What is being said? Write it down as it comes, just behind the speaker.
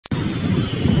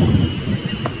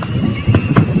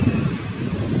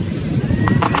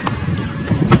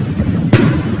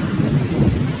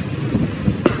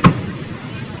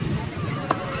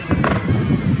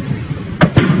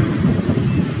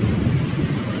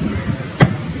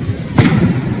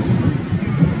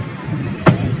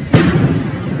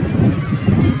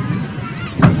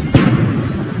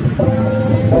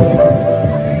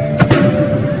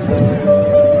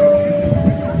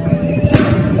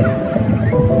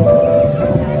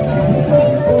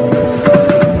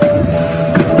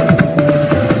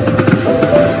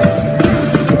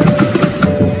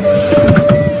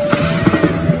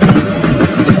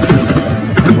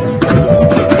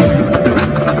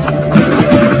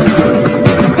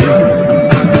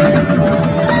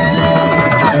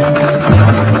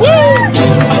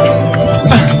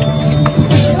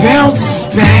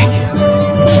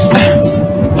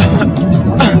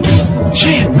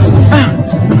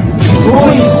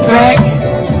back.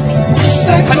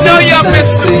 I know y'all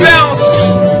miss the bounce.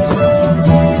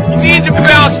 You need to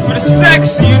bounce for the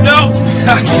sex, you know.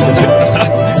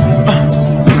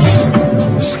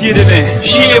 Let's get it in.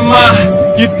 Yeah, ma,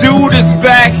 your dude is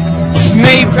back.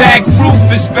 Maybach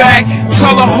roof is back.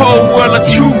 Tell the whole world the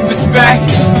truth is back.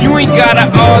 You ain't gotta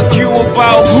argue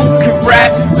about who can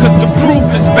rap, cause the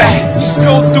proof is back. Just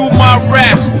go through my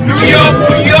raps. New York,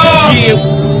 New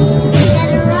York.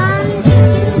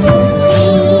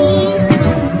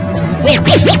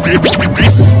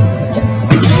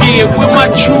 Yeah, where my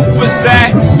troopers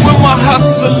at? Where my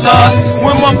hustlers?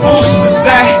 Where my boosters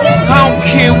at? I don't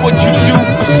care what you do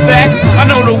for stacks. I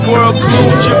know the world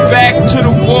glued your back to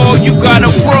the wall. You gotta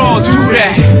brawl through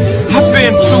that. I've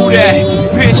been through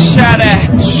that. Been shot at,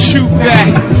 shoot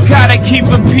back. Gotta keep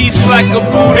a peace like a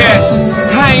Buddhist.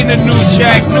 I ain't a new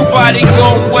jack. Nobody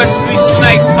gon' Wesley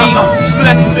snipe me. It's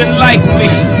less than likely.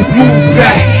 Move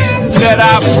back. Let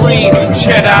I breathe,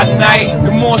 Jedi Knight.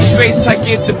 The more space I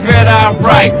get, the better I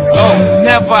write. Oh,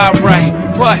 never I write,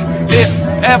 but if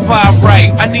ever I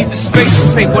write, I need the space to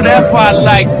say whatever I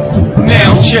like.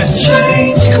 Now just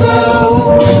change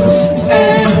clothes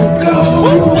and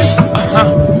go.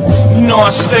 You know I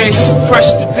stay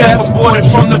fresh to death. Aborted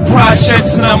from the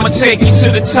projects, and I'ma take you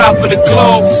to the top of the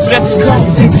globe. Let's go.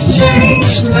 Let's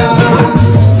exchange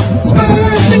love,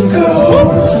 birds and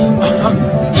gold.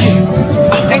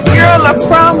 And girl, I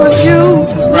promise you,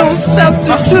 there's no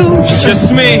substitute. It's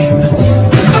just me.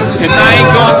 And I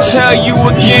ain't gonna tell you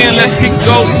again. Let's get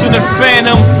ghosts in the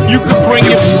phantom. You could bring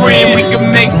your friend, we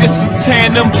can make this a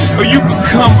tandem. Or you could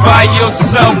come by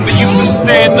yourself and you can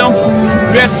stand them.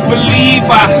 Best believe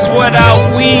I sweat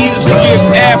out weaves. Give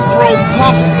afro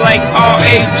puffs like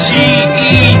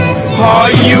R-A-G-E.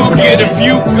 All you get if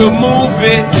you could move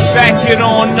it. Back it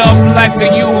on up like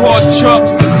a U-Haul truck.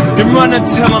 Then run and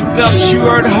tell him ducks, you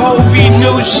heard Hovey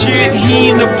new shit.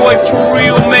 He and the boy for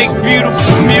real make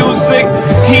beautiful music.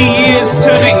 He is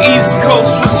to the East Coast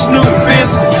with Snoop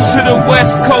is, to the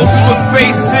West Coast with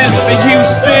Faces, to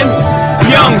Houston.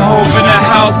 Young Hov in the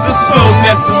house, it's so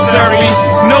necessary.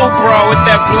 No bra with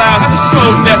that blouse, it's so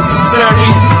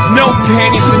necessary. No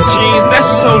panties and jeans,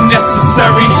 that's so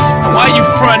necessary. Why you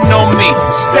frontin' on me?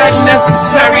 Is that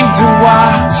necessary? Do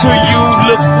I? To you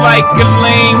look like a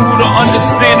lame who don't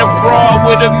understand a bra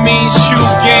with a mean shoe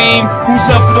game. Who's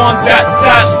up on dot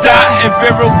and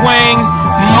Vera Wang?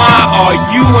 Ma, are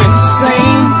you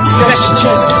insane? That's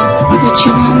just what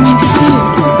you want me to do.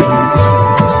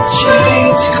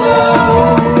 Change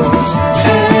clothes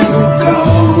and go.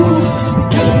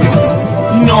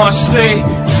 You know I stay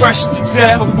fresh to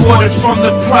death, aborted from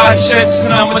the projects,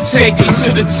 and I'ma take you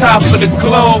to the top of the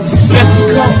globe. Let's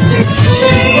go. Let's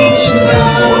exchange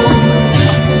love,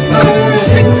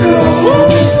 birds and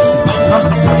gold.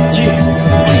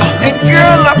 Yeah. And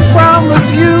girl, I promise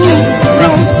you,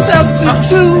 no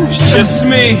substitute. It's just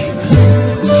me.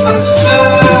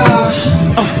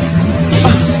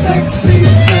 Sexy,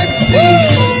 sexy.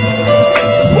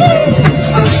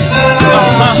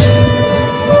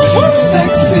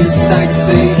 Sexy,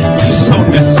 sexy. So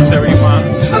necessary, man.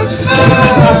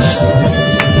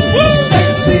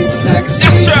 Sexy, sexy.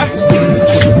 That's right.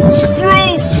 It's a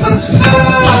groove.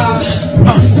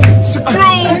 It's a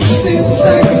groove. Sexy,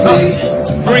 sexy.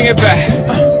 Bring it back.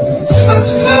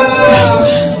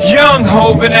 Young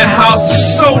Hov in the house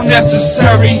is so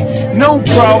necessary. No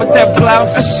bra with that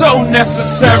blouse, that's so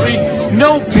necessary.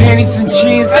 No panties and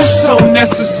jeans, that's so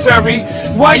necessary.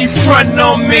 Why you frontin'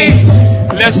 on me?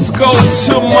 Let's go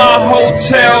to my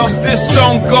hotel, 'cause this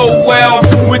don't go well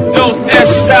with those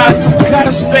Estes.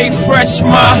 Gotta stay fresh,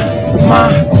 ma.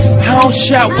 I don't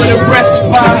shout with a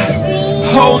respite.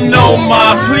 Oh no,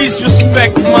 ma, please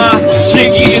respect my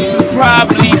jiggy. This is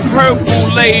probably Purple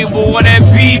Label or that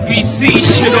BBC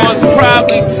shit, or it's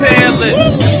probably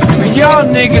tailored. But y'all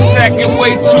niggas acting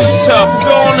way too tough.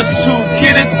 Go on the suit,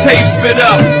 get it, tape it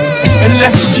up, and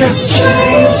let's just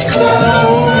change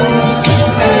clothes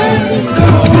and go.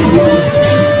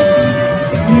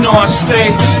 You know I stay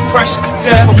fresh to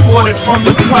death, aborted from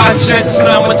the projects, and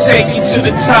I'ma take you to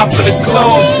the top of the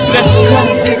globe. Let's go.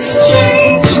 Let's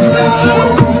exchange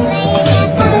love,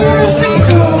 birds and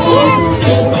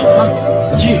gold.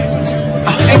 Yeah.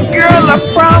 And girl, I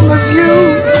promise you,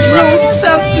 no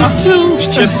substitute. It's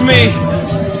just me.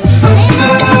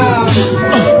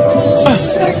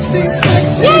 Sexy,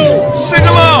 sexy. Sing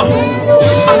along.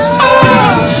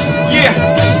 Yeah.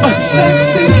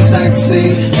 Sexy, sexy.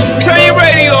 Turn your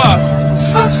radio up.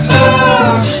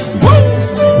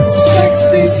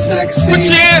 Sexy, sexy. Put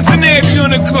your hands in there if you're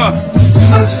in the club.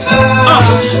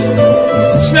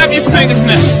 Snap your fingers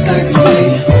now. Sexy.